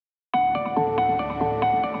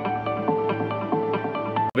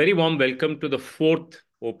Very warm welcome to the fourth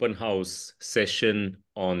open house session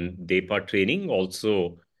on DEPA training.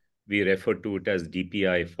 Also, we refer to it as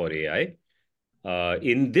DPI for AI.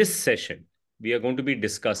 In this session, we are going to be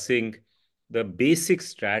discussing the basic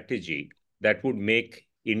strategy that would make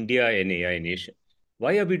India an AI nation.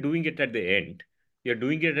 Why are we doing it at the end? We are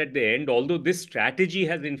doing it at the end, although this strategy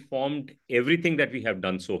has informed everything that we have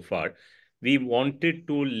done so far. We wanted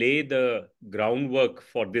to lay the groundwork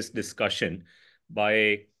for this discussion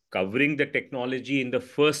by covering the technology in the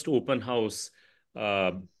first open house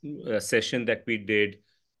uh, session that we did,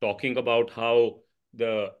 talking about how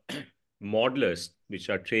the modelers, which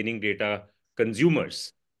are training data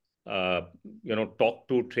consumers, uh, talk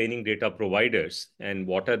to training data providers and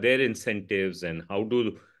what are their incentives and how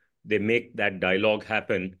do they make that dialogue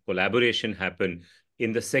happen, collaboration happen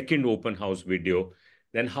in the second open house video.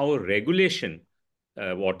 Then how regulation,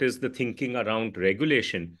 what is the thinking around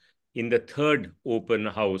regulation in the third open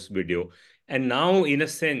house video. And now, in a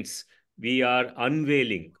sense, we are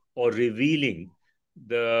unveiling or revealing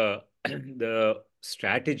the, the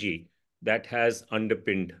strategy that has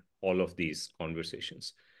underpinned all of these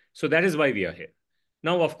conversations. So that is why we are here.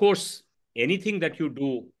 Now, of course, anything that you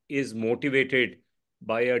do is motivated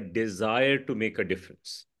by a desire to make a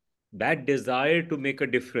difference. That desire to make a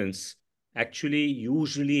difference actually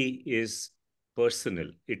usually is personal,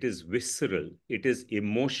 it is visceral, it is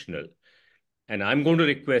emotional. And I'm going to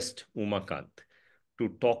request Umakant to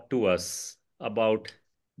talk to us about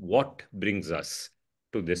what brings us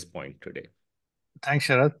to this point today. Thanks,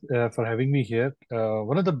 Sharath, for having me here.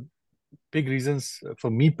 One of the big reasons for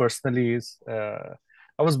me personally is I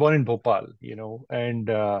was born in Bhopal, and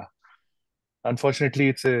unfortunately,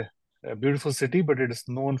 it's a beautiful city, but it is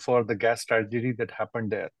known for the gas tragedy that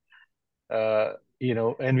happened there.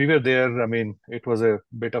 And we were there. I mean, it was a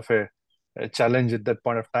bit of a challenge at that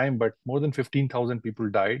point of time, but more than 15,000 people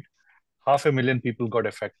died. 500,000 people got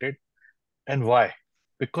affected. And why?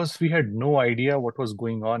 Because we had no idea what was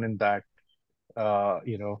going on in that uh,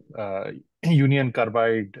 you know, uh, Union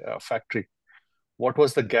Carbide factory. What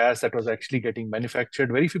was the gas that was actually getting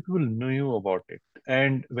manufactured? Very few people knew about it.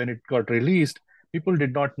 And when it got released, people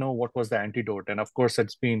did not know what was the antidote. And of course,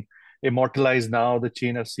 it's been immortalized now. The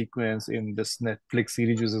chain of sequence in this Netflix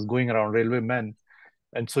series is going around Railway Men.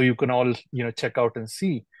 And so you can all, check out and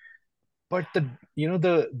see. But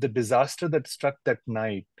the disaster that struck that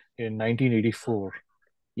night in 1984,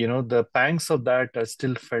 the pangs of that are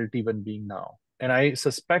still felt even being now. And I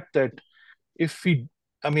suspect that if we,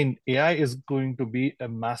 I mean, AI is going to be a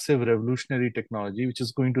massive revolutionary technology which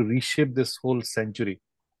is going to reshape this whole century.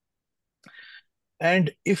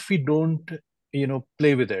 And if we don't,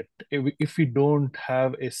 play with it, if we don't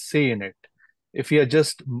have a say in it, if we are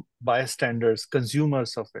just bystanders,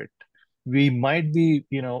 consumers of it, we might be,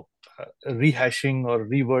 rehashing or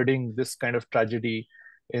rewording this kind of tragedy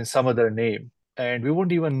in some other name. And we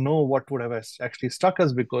won't even know what would have actually struck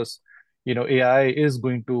us because, AI is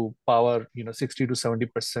going to power, 60 to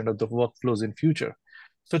 70% of the workflows in future.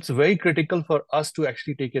 So it's very critical for us to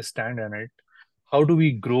actually take a stand on it. How do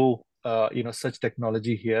we grow such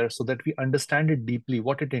technology here so that we understand it deeply,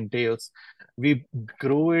 what it entails? We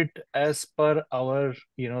grow it as per our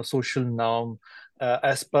social norm,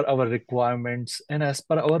 as per our requirements, and as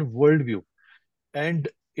per our worldview. And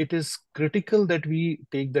it is critical that we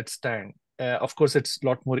take that stand. Of course, it's a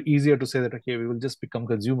lot more easier to say that, okay, we will just become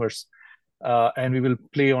consumers, and we will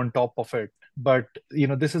play on top of it. But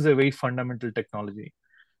this is a very fundamental technology.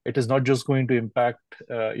 It is not just going to impact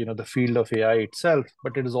the field of AI itself,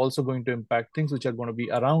 but it is also going to impact things which are going to be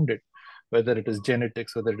around it, whether it is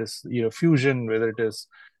genetics, whether it is fusion, whether it is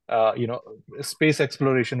uh, you know space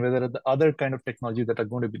exploration, whether the other kind of technology that are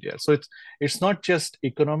going to be there. So it's not just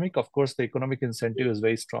economic. Of course, the economic incentive is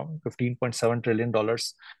very strong. $15.7 trillion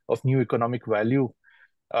of new economic value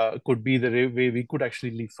could be the way we could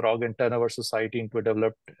actually leapfrog and turn our society into a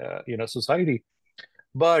developed society.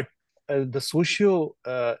 But the socio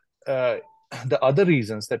uh, the other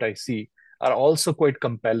reasons that I see are also quite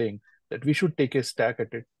compelling, that we should take a stack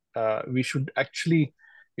at it. We should actually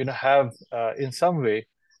have in some way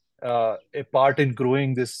a part in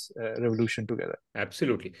growing this revolution together.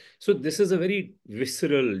 Absolutely. So this is a very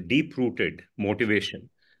visceral, deep-rooted motivation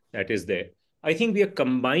that is there. I think we are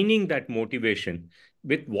combining that motivation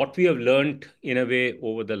with what we have learned in a way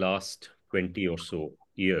over the last 20 or so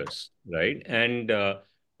years, right? And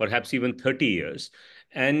perhaps even 30 years.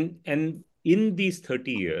 And in these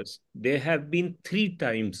 30 years, there have been three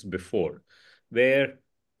times before where,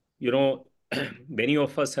 you know, many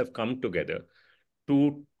of us have come together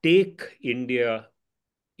to take India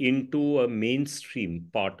into a mainstream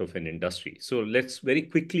part of an industry. So let's very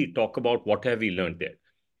quickly talk about what have we learned there.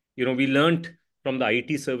 We learned from the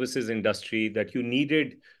IT services industry that you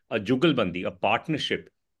needed a jugalbandi, a partnership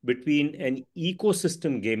between an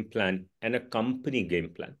ecosystem game plan and a company game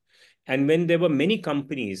plan. And when there were many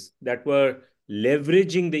companies that were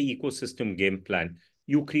leveraging the ecosystem game plan,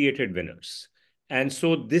 you created winners. And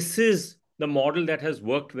so this is the model that has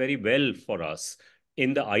worked very well for us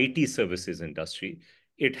in the IT services industry.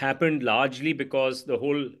 It happened largely because the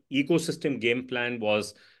whole ecosystem game plan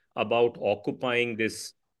was about occupying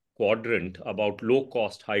this quadrant about low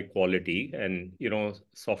cost, high quality. And,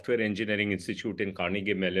 Software Engineering Institute in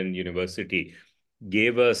Carnegie Mellon University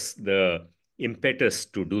gave us the impetus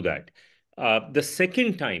to do that. The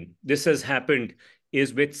second time this has happened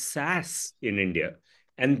is with SaaS in India.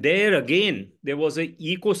 And there again, there was an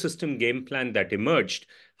ecosystem game plan that emerged.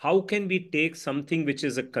 How can we take something which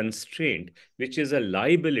is a constraint, which is a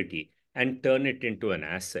liability, and turn it into an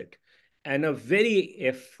asset? And a very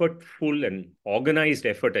effortful and organized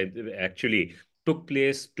effort actually took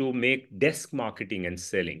place to make desk marketing and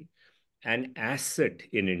selling an asset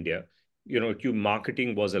in India.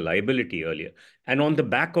 Marketing was a liability earlier. And on the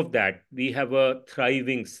back of that, we have a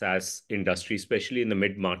thriving SaaS industry, especially in the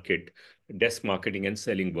mid market. Desk marketing and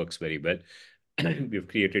selling works very well. We've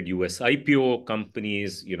created US IPO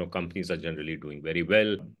companies. Companies are generally doing very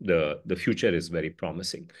well. The future is very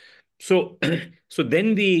promising. So, so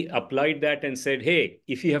then we applied that and said, hey,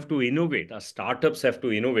 if you have to innovate, our startups have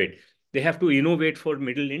to innovate. They have to innovate for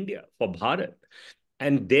Middle India, for Bharat.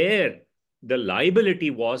 And there, the liability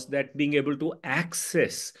was that being able to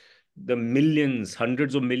access the millions,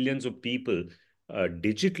 hundreds of millions of people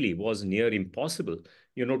digitally was near impossible.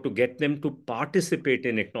 To get them to participate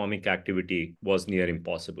in economic activity was near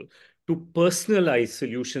impossible. To personalize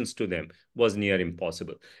solutions to them was near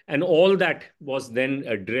impossible. And all that was then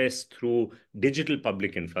addressed through digital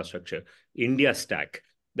public infrastructure, India Stack,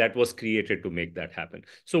 that was created to make that happen.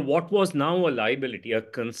 So what was now a liability, a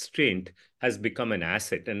constraint, has become an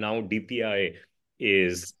asset. And now DPI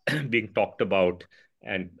is being talked about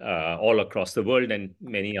and all across the world, and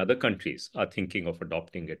many other countries are thinking of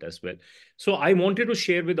adopting it as well. So I wanted to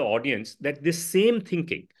share with the audience that this same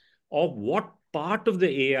thinking of what part of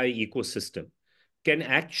the AI ecosystem can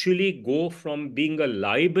actually go from being a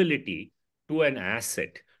liability to an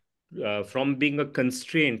asset, from being a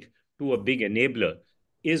constraint to a big enabler,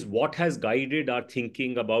 is what has guided our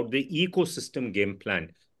thinking about the ecosystem game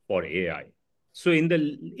plan for AI. So in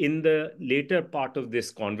the later part of this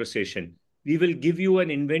conversation, we will give you an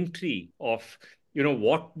inventory of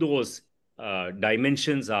what those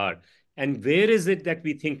dimensions are, and where is it that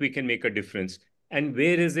we think we can make a difference, and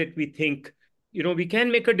where is it we think we can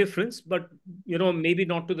make a difference, but maybe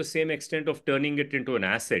not to the same extent of turning it into an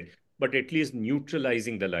asset, but at least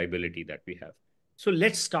neutralizing the liability that we have. So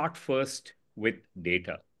let's start first with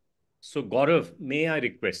data. So Gaurav, may I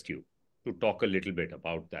request you to talk a little bit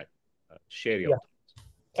about that? Share your Yeah. thoughts.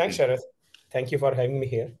 Thanks, Please. Sharath. Thank you for having me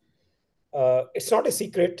here. It's not a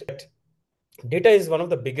secret that data is one of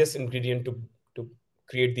the biggest ingredient to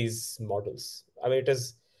create these models. I mean, it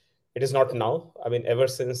is not now. I mean, ever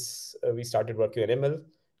since we started working on ML,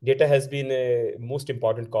 data has been a most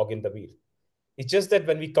important cog in the wheel. It's just that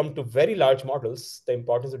when we come to very large models, the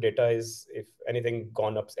importance of data is, if anything,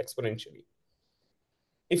 gone up exponentially.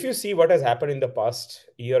 If you see what has happened in the past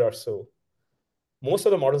year or so, most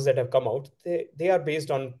of the models that have come out, they are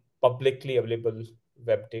based on publicly available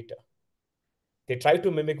web data. They try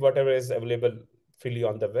to mimic whatever is available freely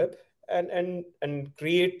on the web, and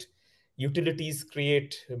create utilities,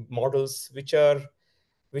 create models which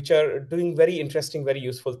are doing very interesting, very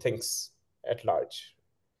useful things at large.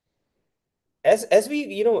 As we,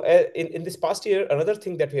 in this past year, another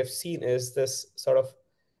thing that we have seen is this sort of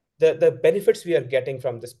the benefits we are getting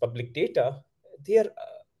from this public data. They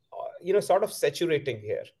are sort of saturating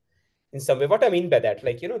here in some way. What I mean by that,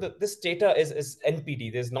 like, this data is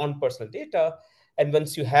NPD, there's non-personal data. And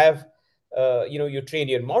once you have, you train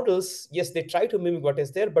your models, yes, they try to mimic what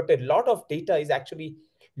is there, but a lot of data is actually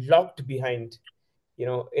locked behind,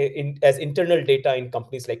 as internal data in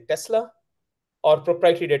companies like Tesla, or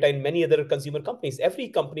proprietary data in many other consumer companies. Every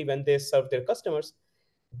company, when they serve their customers,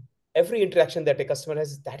 every interaction that a customer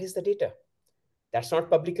has, that is the data. That's not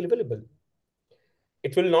publicly available.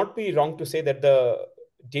 It will not be wrong to say that the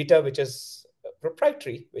data which is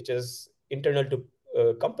proprietary, which is internal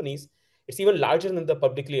to companies, it's even larger than the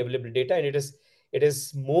publicly available data, and it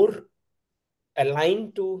is more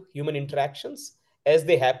aligned to human interactions as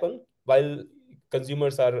they happen while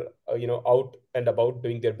consumers are out and about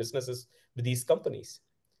doing their businesses with these companies.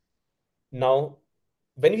 Now,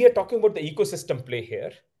 when we are talking about the ecosystem play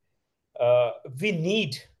here, we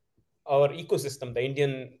need our ecosystem, the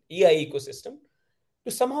Indian AI ecosystem,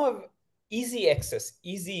 to somehow have easy access,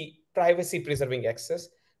 easy privacy preserving access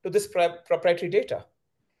to this proprietary data.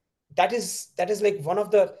 That is like one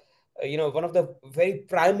of the one of the very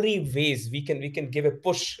primary ways we can give a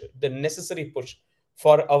push, the necessary push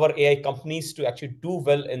for our AI companies to actually do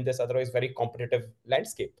well in this otherwise very competitive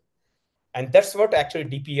landscape. And that's what actually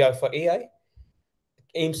DPI for AI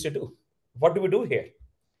aims to do. What do we do here?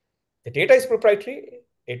 The data is proprietary,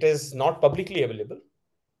 it is not publicly available.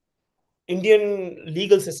 Indian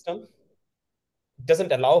legal system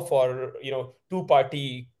doesn't allow for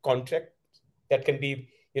two-party contract that can be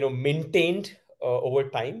maintained over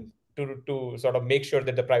time to sort of make sure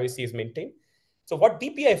that the privacy is maintained. So what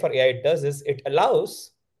DPI for AI does is it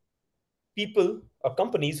allows people or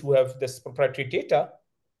companies who have this proprietary data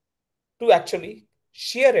to actually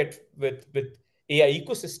share it with AI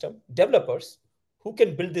ecosystem developers who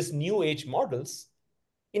can build these new age models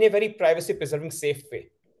in a very privacy preserving safe way.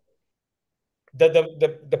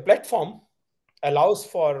 The platform allows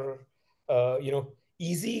for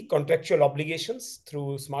easy contractual obligations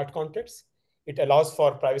through smart contracts. It allows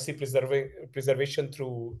for privacy preservation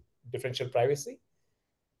through differential privacy,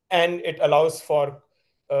 and it allows for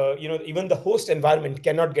even the host environment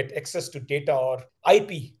cannot get access to data or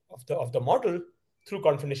IP of the model through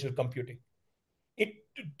confidential computing. It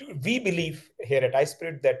We believe here at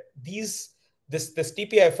iSpirit that this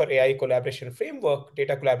TPI for AI collaboration framework,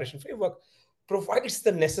 data collaboration framework, provides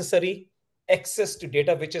the necessary access to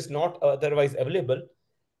data which is not otherwise available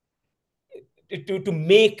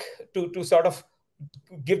to sort of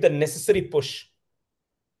give the necessary push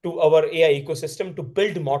to our AI ecosystem to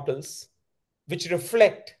build models which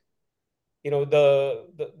reflect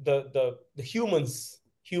the human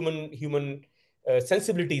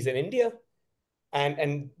sensibilities in India,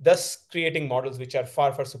 and thus creating models which are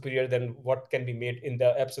far, far superior than what can be made in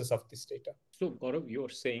the absence of this data. So, Gaurav, you're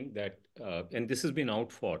saying that, and this has been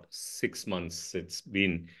out for 6 months. It's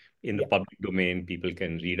been in the public domain. People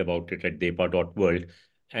can read about it at depa.world.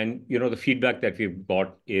 And, the feedback that we've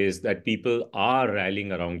got is that people are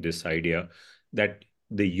rallying around this idea that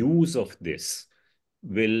the use of this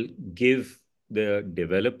will give the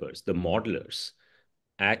developers, the modelers,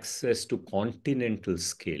 access to continental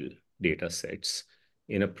scale data sets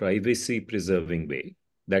in a privacy preserving way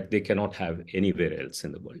that they cannot have anywhere else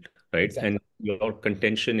in the world, right? Exactly. And your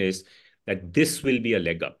contention is that this will be a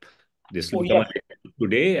leg up. This will Oh, become yeah. a leg up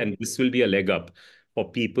today, and this will be a leg up for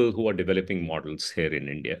people who are developing models here in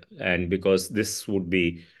India. And because this would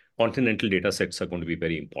be continental data sets are going to be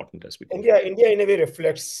very important as we go forward. India in a way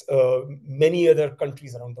reflects many other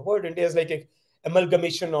countries around the world. India is like a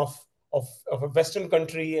amalgamation of a Western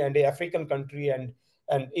country and a African country and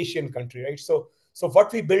an Asian country, right? So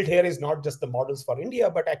what we build here is not just the models for India,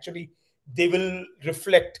 but actually they will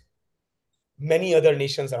reflect many other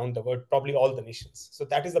nations around the world, probably all the nations. So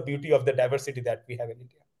that is the beauty of the diversity that we have in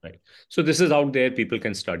India. Right. So this is out there. People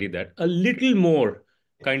can study that. A little more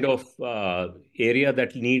kind of area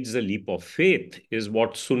that needs a leap of faith is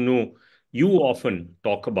what Sunu, you often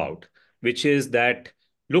talk about, which is that,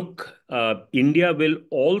 look, India will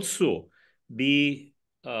also be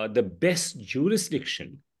the best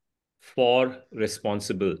jurisdiction for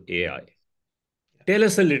responsible AI. Tell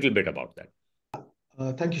us a little bit about that.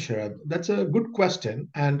 Thank you, Sharad. That's a good question.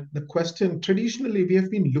 And the question, traditionally, we have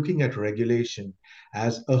been looking at regulation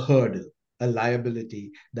as a hurdle, a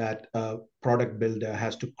liability that a product builder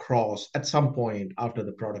has to cross at some point after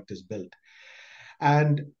the product is built.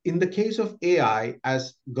 And in the case of AI,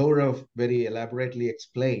 as Gaurav very elaborately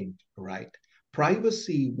explained, right,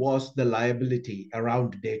 privacy was the liability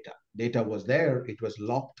around data. Data was there, it was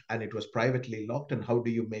locked, and it was privately locked. And how do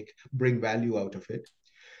you bring value out of it?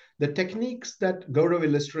 The techniques that Gaurav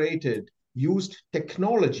illustrated used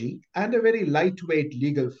technology and a very lightweight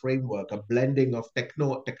legal framework, a blending of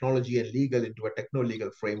technology and legal into a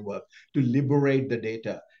techno-legal framework to liberate the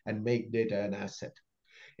data and make data an asset.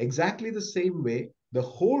 Exactly the same way, the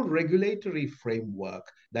whole regulatory framework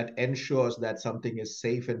that ensures that something is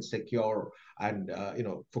safe and secure and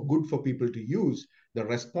for good for people to use, the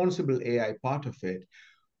responsible AI part of it,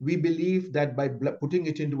 we believe that by putting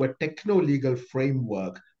it into a techno-legal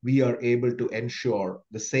framework, we are able to ensure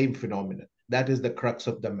the same phenomenon. That is the crux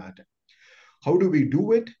of the matter. How do we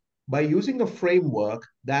do it? By using a framework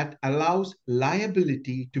that allows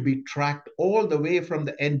liability to be tracked all the way from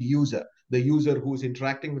the end user, the user who's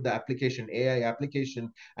interacting with the application, AI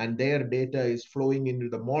application, and their data is flowing into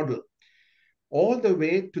the model. all the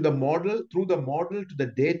way to the model, through the model to the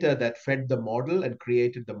data that fed the model and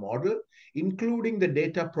created the model, including the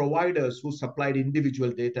data providers who supplied individual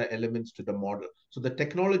data elements to the model. So the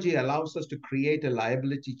technology allows us to create a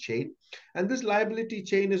liability chain. And this liability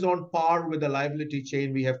chain is on par with the liability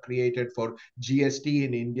chain we have created for GST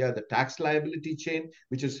in India, the tax liability chain,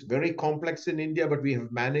 which is very complex in India, but we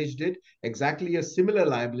have managed it. Exactly a similar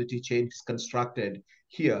liability chain is constructed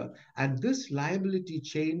here. And this liability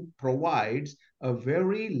chain provides a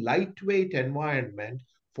very lightweight environment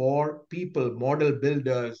for people, model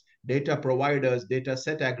builders, data providers, data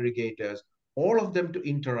set aggregators, all of them to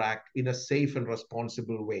interact in a safe and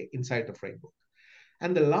responsible way inside the framework.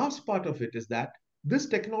 And the last part of it is that this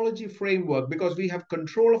technology framework, because we have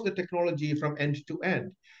control of the technology from end to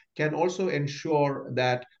end, can also ensure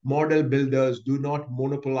that model builders do not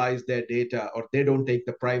monopolize their data, or they don't take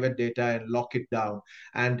the private data and lock it down.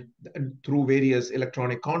 And through various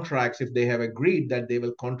electronic contracts, if they have agreed that they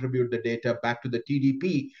will contribute the data back to the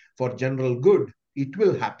TDP for general good, it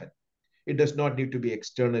will happen. It does not need to be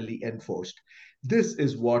externally enforced. This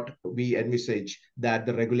is what we envisage that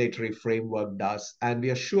the regulatory framework does. And we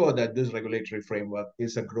are sure that this regulatory framework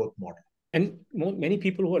is a growth model. And many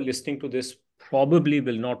people who are listening to this probably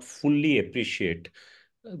will not fully appreciate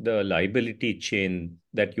the liability chain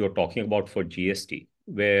that you're talking about for GST,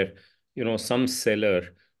 where, some seller,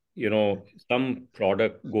 some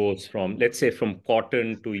product goes from, let's say, from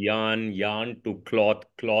cotton to yarn, yarn to cloth,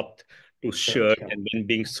 cloth to shirt, and then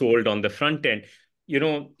being sold on the front end.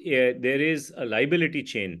 There is a liability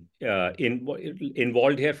chain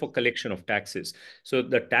involved here for collection of taxes. So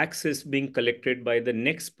the tax is being collected by the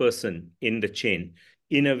next person in the chain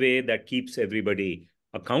in a way that keeps everybody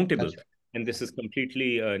accountable. Right. And this is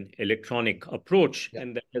completely an electronic approach,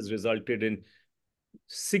 and that has resulted in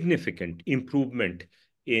significant improvement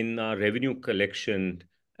in our revenue collection,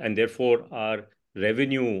 and therefore our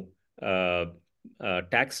revenue,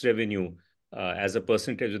 tax revenue, as a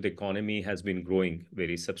percentage of the economy has been growing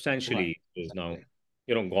very substantially. Right. It is now,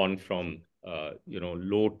 gone from,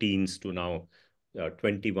 low teens to now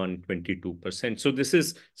 21, 22%. So this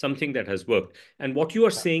is something that has worked. And what you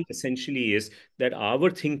are saying essentially is that our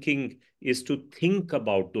thinking is to think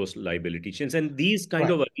about those liability chains. And these kind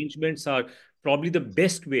of arrangements are probably the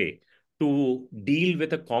best way to deal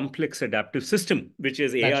with a complex adaptive system, which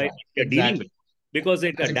is AI we are dealing with, because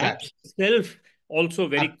it adapts itself also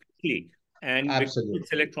very quickly. And because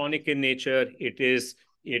it's electronic in nature, it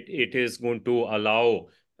is going to allow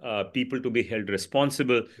people to be held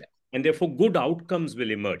responsible. And therefore, good outcomes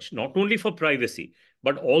will emerge, not only for privacy,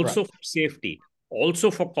 but also for safety, also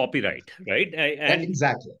for copyright, right?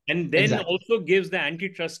 And then also gives the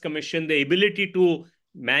Antitrust Commission the ability to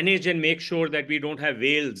manage and make sure that we don't have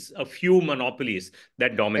whales, a few monopolies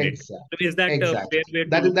that dominate. Exactly. Is that a fair way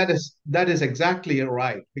to that is exactly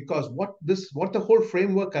right. Because what the whole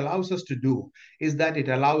framework allows us to do is that it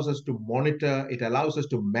allows us to monitor, it allows us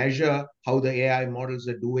to measure how the AI models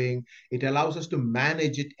are doing, it allows us to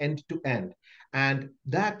manage it end to end. And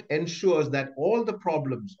that ensures that all the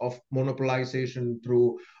problems of monopolization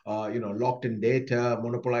through locked in data,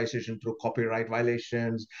 monopolization through copyright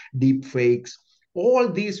violations, deep fakes, all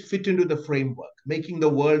these fit into the framework, making the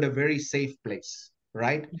world a very safe place,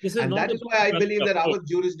 right? And that is why I believe that our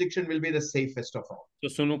jurisdiction will be the safest of all.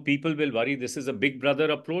 So, Sonu, people will worry this is a big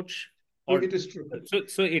brother approach? Or it is true.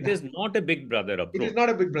 So it is not a big brother approach. It is not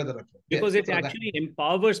a big brother approach. Because it actually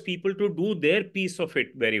empowers people to do their piece of it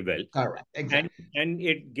very well. Correct. Exactly. And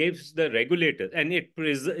it gives the regulators, and it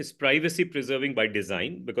is privacy preserving by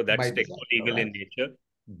design, because that's techno-legal in nature.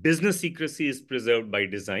 Business secrecy is preserved by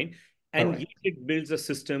design. And yet it builds a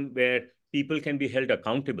system where people can be held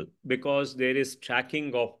accountable, because there is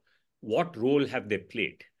tracking of what role have they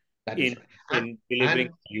played in delivering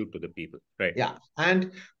value to the people. Right. Yeah.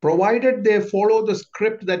 And provided they follow the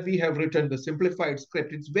script that we have written, the simplified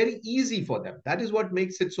script, it's very easy for them. That is what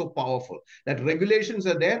makes it so powerful, that regulations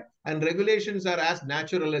are there, and regulations are as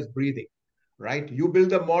natural as breathing, right? You build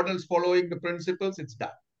the models following the principles, it's done.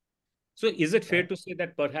 So is it fair to say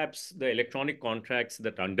that perhaps the electronic contracts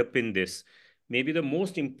that underpin this may be the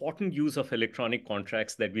most important use of electronic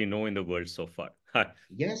contracts that we know in the world so far?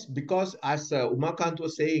 Yes, because as Umakant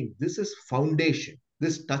was saying, this is foundation.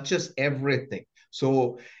 This touches everything.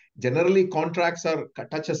 So generally contracts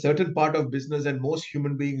touch a certain part of business, and most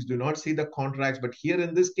human beings do not see the contracts. But here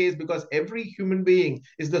in this case, because every human being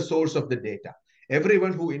is the source of the data,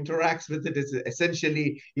 everyone who interacts with it is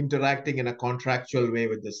essentially interacting in a contractual way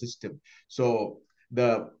with the system. So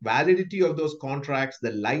the validity of those contracts,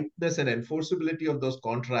 the lightness and enforceability of those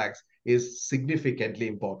contracts is significantly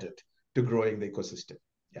important to growing the ecosystem.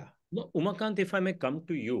 Yeah. No, Umakant, if I may come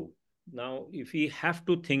to you, Now, if we have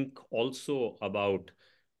to think also about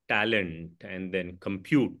talent and then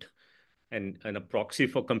compute, and a proxy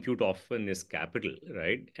for compute often is capital,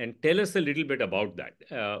 right? And tell us a little bit about that.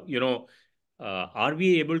 Are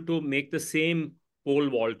we able to make the same pole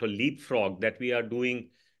vault or leapfrog that we are doing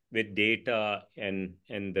with data and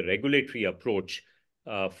the regulatory approach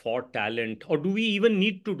for talent, or do we even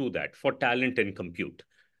need to do that for talent and compute?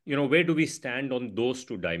 Where do we stand on those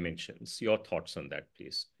two dimensions? Your thoughts on that,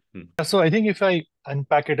 please. So I think if I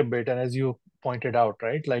unpack it a bit, and as you pointed out,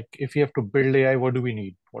 right, like if you have to build AI, what do we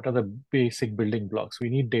need? What are the basic building blocks? We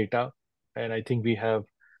need data, and I think we have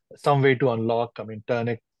some way to unlock, I mean, turn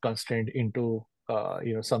a constraint into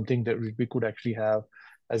something that we could actually have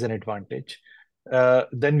as an advantage.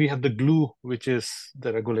 Then we have the glue, which is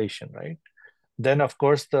the regulation, right? Then, of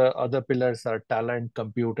course, the other pillars are talent,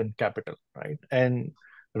 compute, and capital, right? And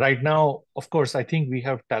right now, of course, I think we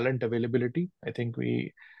have talent availability. I think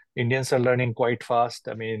we Indians are learning quite fast.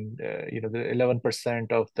 I mean, the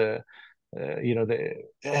 11% of the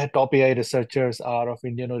top AI researchers are of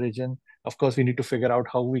Indian origin. Of course, we need to figure out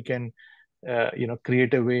how we can,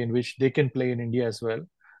 create a way in which they can play in India as well.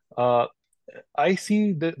 Uh, I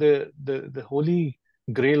see the holy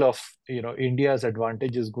grail of India's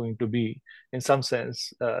advantage is going to be, in some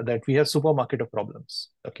sense, that we have supermarket of problems.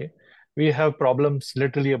 Okay, we have problems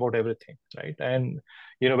literally about everything, right? And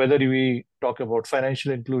whether we talk about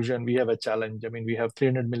financial inclusion, we have a challenge. I mean, we have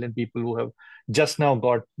 300 million people who have just now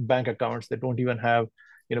got bank accounts that don't even have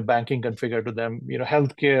banking configured to them.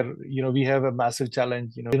 Healthcare, we have a massive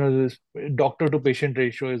challenge. This doctor to patient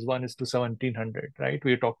ratio is 1:1700, right?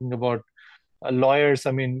 We're talking about lawyers,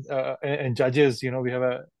 I mean, and judges. We have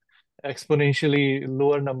a exponentially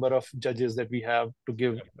lower number of judges that we have to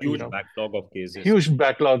give. Huge backlog of cases. Huge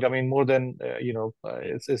backlog. I mean, more than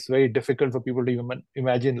it's very difficult for people to even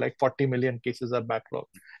imagine. Like 40 million cases are backlog.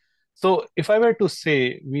 So if I were to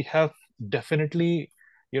say, we have definitely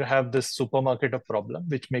have this supermarket of problem,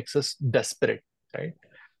 which makes us desperate, right?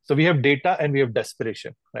 So we have data and we have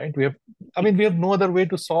desperation, right? We have no other way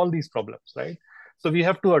to solve these problems, right? So we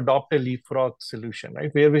have to adopt a leapfrog solution,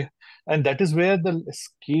 right? And that is where the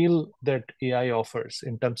scale that AI offers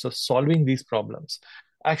in terms of solving these problems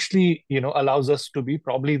actually, allows us to be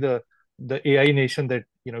probably the AI nation that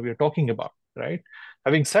we are talking about, right?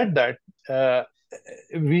 Having said that,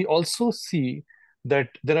 we also see that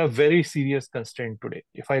there are very serious constraints today.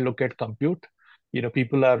 If I look at compute,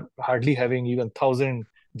 people are hardly having even 1,000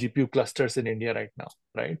 GPU clusters in India right now,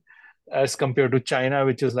 right? As compared to China,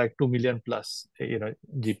 which is like 2 million plus,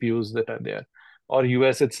 GPUs that are there, or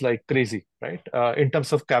US, it's like crazy, right? In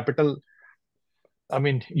terms of capital, I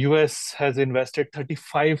mean, US has invested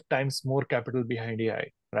 35 times more capital behind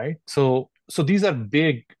AI, right? So these are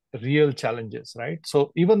big, real challenges, right?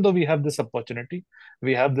 So even though we have this opportunity,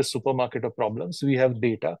 we have this supermarket of problems, we have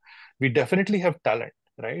data, we definitely have talent,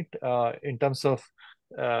 right? In terms of,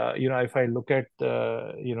 if I look at,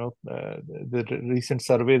 the recent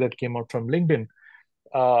survey that came out from LinkedIn,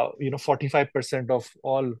 45% of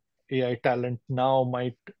all AI talent now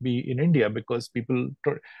might be in India because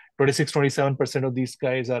 27% of these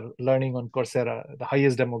guys are learning on Coursera, the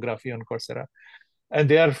highest demography on Coursera. And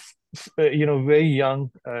they are, very young.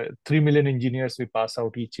 3 million engineers we pass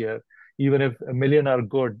out each year. Even if a million are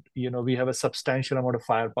good, we have a substantial amount of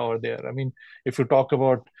firepower there. I mean, if you talk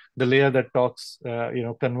about the layer that talks,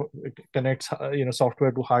 connects,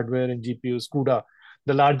 software to hardware and GPUs, CUDA,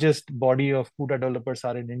 the largest body of CUDA developers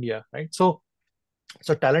are in India, right? So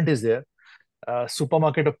talent is there.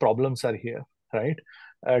 Supermarket of problems are here, right?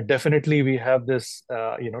 Definitely, we have this,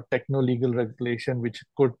 techno-legal regulation which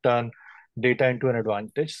could turn data into an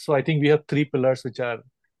advantage. So I think we have three pillars which are,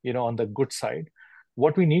 on the good side.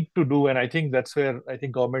 What we need to do, and I think that's where I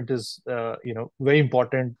think government is, very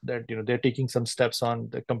important that they're taking some steps on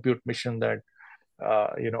the compute mission that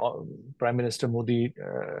Prime Minister Modi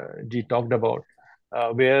ji talked about,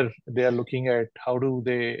 where they are looking at how do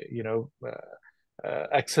they,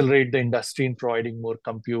 accelerate the industry in providing more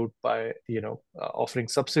compute by offering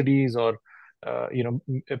subsidies or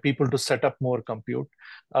people to set up more compute.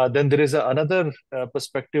 Then there is another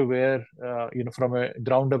perspective where from a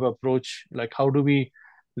ground up approach, like how do we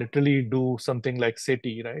literally do something like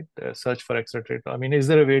SETI, right? Search for accelerator. I mean, is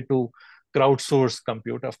there a way to crowdsource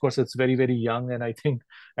compute? Of course, it's very, very young, and I think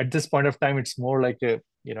at this point of time, it's more like a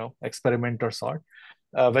experiment or sort.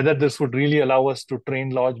 Whether this would really allow us to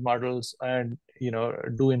train large models and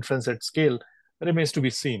do inference at scale remains to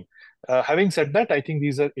be seen. Having said that, I think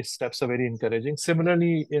these steps are very encouraging.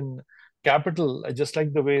 Similarly, in capital, just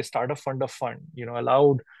like the way startup fund of fund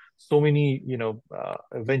allowed so many,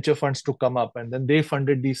 venture funds to come up, and then they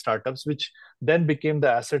funded these startups, which then became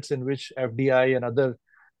the assets in which FDI and other,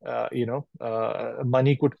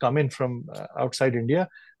 money could come in from outside India.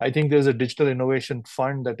 I think there's a digital innovation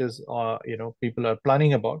fund that is, people are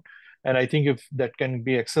planning about. And I think if that can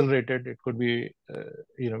be accelerated, it could be,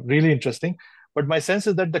 really interesting. But my sense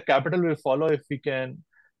is that the capital will follow if we can,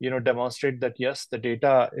 demonstrate that, yes, the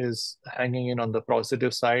data is hanging in on the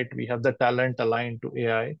positive side. We have the talent aligned to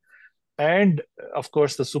AI, and of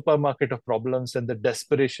course the supermarket of problems and the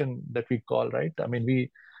desperation that we call, right? I mean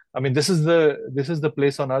this is the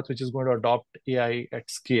place on earth which is going to adopt AI at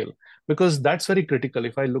scale, because that's very critical.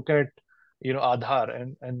 If I look at, Aadhaar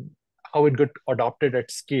and how it got adopted at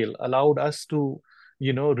scale, allowed us to,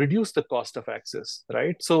 reduce the cost of access,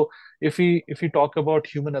 right? So if we talk about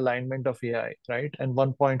human alignment of AI, right, and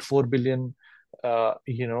 1.4 billion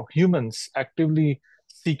humans actively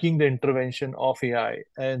seeking the intervention of AI,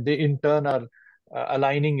 and they in turn are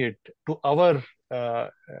aligning it to our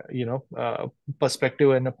perspective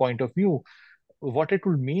and a point of view. What it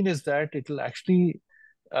will mean is that it will actually,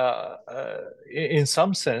 in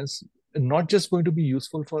some sense, not just going to be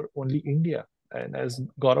useful for only India. And as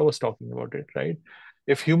Gaurav was talking about it, right?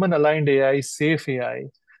 If human aligned AI, safe AI,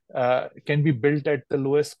 can be built at the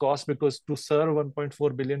lowest cost, because to serve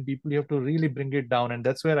 1.4 billion people, you have to really bring it down. And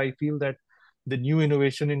that's where I feel that the new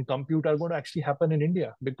innovation in compute are going to actually happen in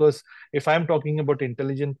India. Because if I'm talking about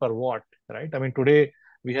intelligent per watt, right? I mean, today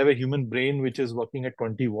we have a human brain which is working at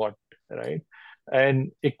 20 watt, right?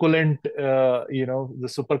 And equivalent, the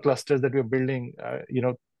super clusters that we're building,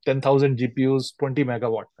 10,000 GPUs, 20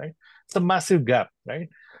 megawatt, right? It's a massive gap, right?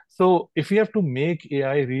 So if we have to make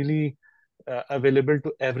AI really available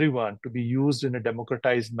to everyone to be used in a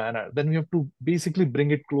democratized manner, then we have to basically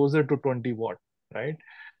bring it closer to 20 watt, right?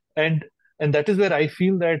 and and that is where I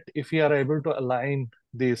feel that if we are able to align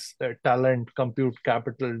this talent, compute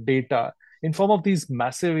capital, data in form of these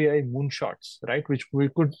massive AI moonshots, right, which we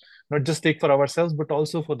could not just take for ourselves but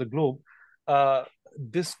also for the globe, uh,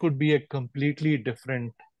 this could be a completely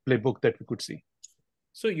different playbook that we could see.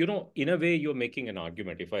 So, in a way, you're making an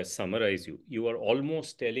argument. If I summarize you, you are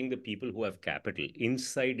almost telling the people who have capital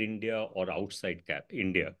inside India or outside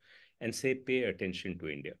India and say, pay attention to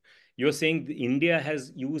India. You're saying India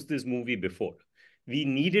has used this movie before. We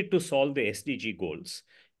needed to solve the SDG goals,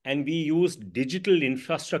 and we used digital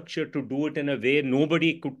infrastructure to do it in a way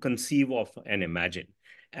nobody could conceive of and imagine.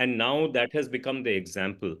 And now that has become the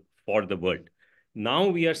example for the world. Now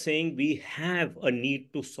we are saying we have a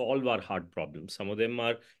need to solve our hard problems. Some of them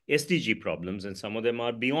are SDG problems and some of them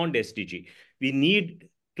are beyond SDG. We need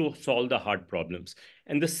to solve the hard problems.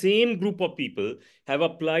 And the same group of people have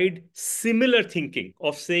applied similar thinking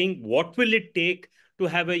of saying, what will it take to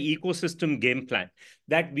have an ecosystem game plan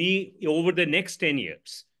that we, over the next 10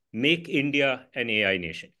 years, make India an AI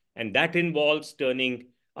nation? And that involves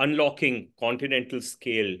unlocking continental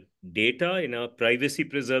scale data in a privacy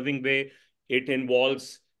preserving way. It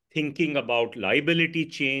involves thinking about liability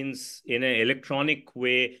chains in an electronic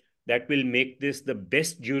way that will make this the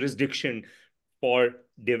best jurisdiction for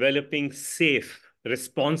developing safe,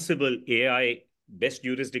 responsible AI, best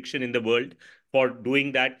jurisdiction in the world for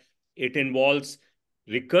doing that. It involves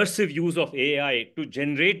recursive use of AI to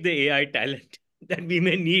generate the AI talent that we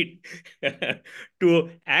may need to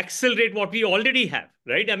accelerate what we already have,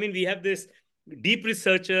 right? I mean, we have this deep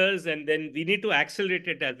researchers, and then we need to accelerate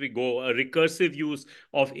it as we go. A recursive use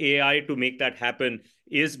of AI to make that happen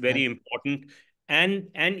is very important.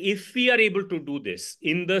 And if we are able to do this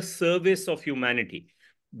in the service of humanity,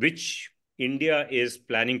 which India is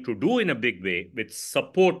planning to do in a big way with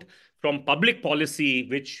support from public policy,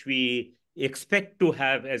 which we expect to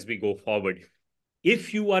have as we go forward.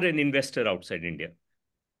 If you are an investor outside India,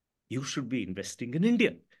 you should be investing in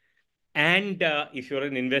India. And if you're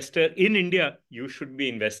an investor in India, you should be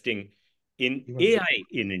investing in AI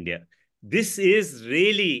in India. This is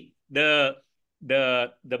really the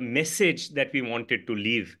message that we wanted to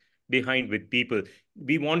leave behind with people.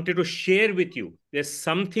 We wanted to share with you, there's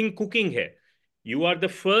something cooking here. You are the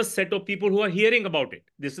first set of people who are hearing about it.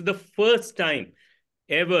 This is the first time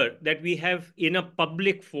ever that we have in a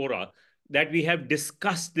public fora that we have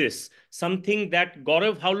discussed this, something that,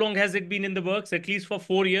 Gaurav, how long has it been in the works? At least for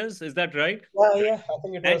 4 years, is that right? Yeah. I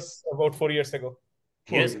think it was about 4 years ago.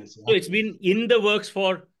 Yes. So it's been in the works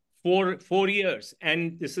for four years.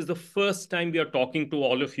 And this is the first time we are talking to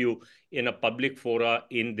all of you in a public fora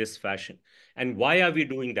in this fashion. And why are we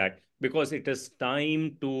doing that? Because it is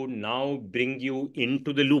time to now bring you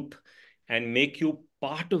into the loop and make you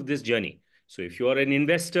part of this journey. So if you are an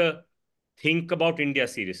investor, think about India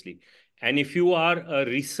seriously. And if you are a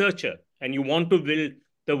researcher and you want to build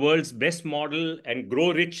the world's best model and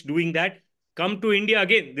grow rich doing that, come to India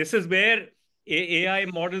again. This is where AI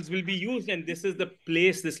models will be used, and this is the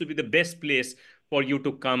place, this will be the best place for you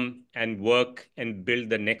to come and work and build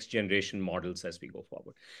the next generation models as we go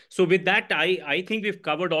forward. So with that, I think we've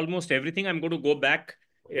covered almost everything. I'm going to go back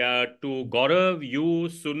to Gaurav, you,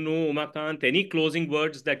 Sunnu, Umakant, any closing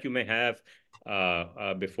words that you may have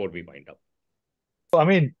before we wind up? I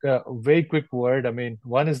mean, very quick word. I mean,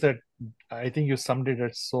 one is that I think you summed it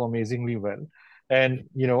up so amazingly well. And,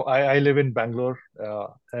 I live in Bangalore,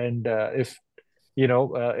 and if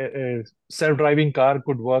a self-driving car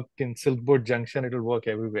could work in Silkwood Junction, it will work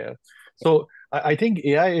everywhere. So I think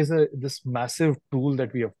AI is this massive tool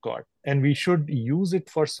that we have got, and we should use it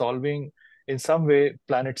for solving, in some way,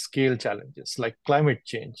 planet scale challenges like climate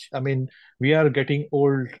change. I mean, we are getting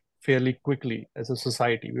old fairly quickly as a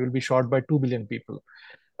society. We will be short by 2 billion people.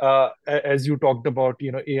 As you talked about,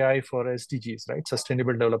 AI for SDGs, right?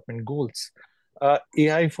 Sustainable Development Goals.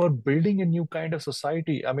 AI for building a new kind of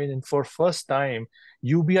society. I mean, for first time,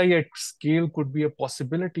 UBI at scale could be a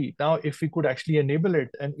possibility. Now, if we could actually enable it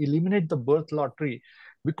and eliminate the birth lottery,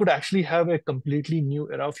 we could actually have a completely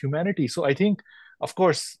new era of humanity. So I think, of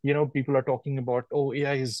course, people are talking about, oh,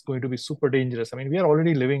 AI is going to be super dangerous. I mean, we are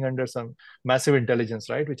already living under some massive intelligence,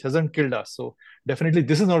 right? Which hasn't killed us. So definitely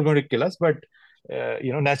this is not going to kill us, but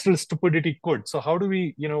natural stupidity could. So how do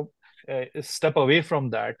we, step away from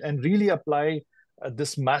that and really apply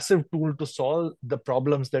this massive tool to solve the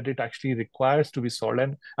problems that it actually requires to be solved?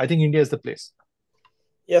 And I think India is the place.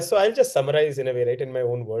 Yeah, so I'll just summarize in a way, right, in my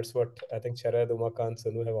own words, what I think Sharad, Umakant,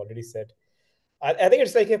 Sonu have already said. I think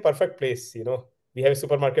it's like a perfect place. We have a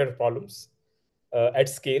supermarket of problems at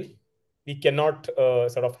scale. We cannot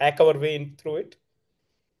sort of hack our way in through it.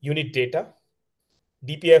 You need data.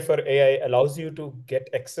 DPI for AI allows you to get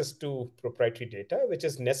access to proprietary data, which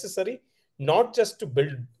is necessary not just to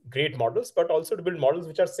build great models, but also to build models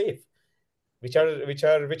which are safe, which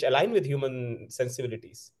align with human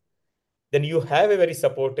sensibilities. Then you have a very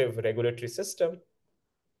supportive regulatory system,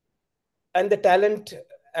 and the talent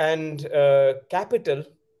and capital,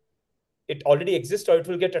 it already exists, or it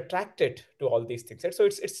will get attracted to all these things. Right? So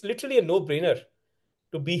it's literally a no-brainer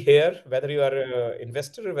to be here, whether you are an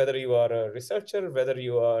investor, whether you are a researcher, whether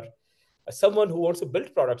you are someone who wants to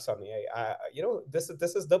build products on AI. This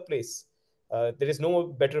is the place. There is no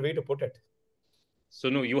better way to put it. So,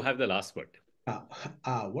 no, you have the last word.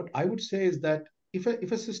 What I would say is that if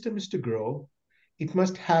a system is to grow, it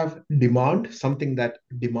must have demand, something that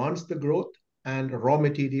demands the growth, and raw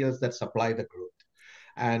materials that supply the growth.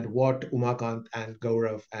 And what Umakant and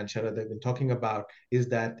Gaurav and Sharad have been talking about is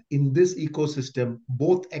that in this ecosystem,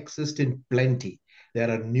 both exist in plenty.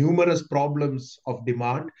 There are numerous problems of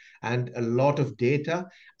demand and a lot of data,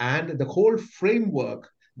 and the whole framework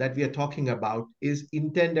that we are talking about is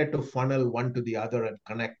intended to funnel one to the other and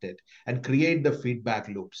connect it and create the feedback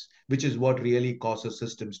loops, which is what really causes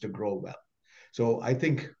systems to grow well. So I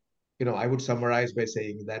think, I would summarize by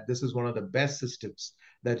saying that this is one of the best systems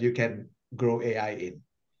that you can grow AI in.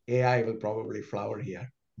 AI will probably flower here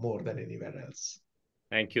more than anywhere else.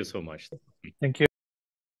 Thank you so much. Thank you.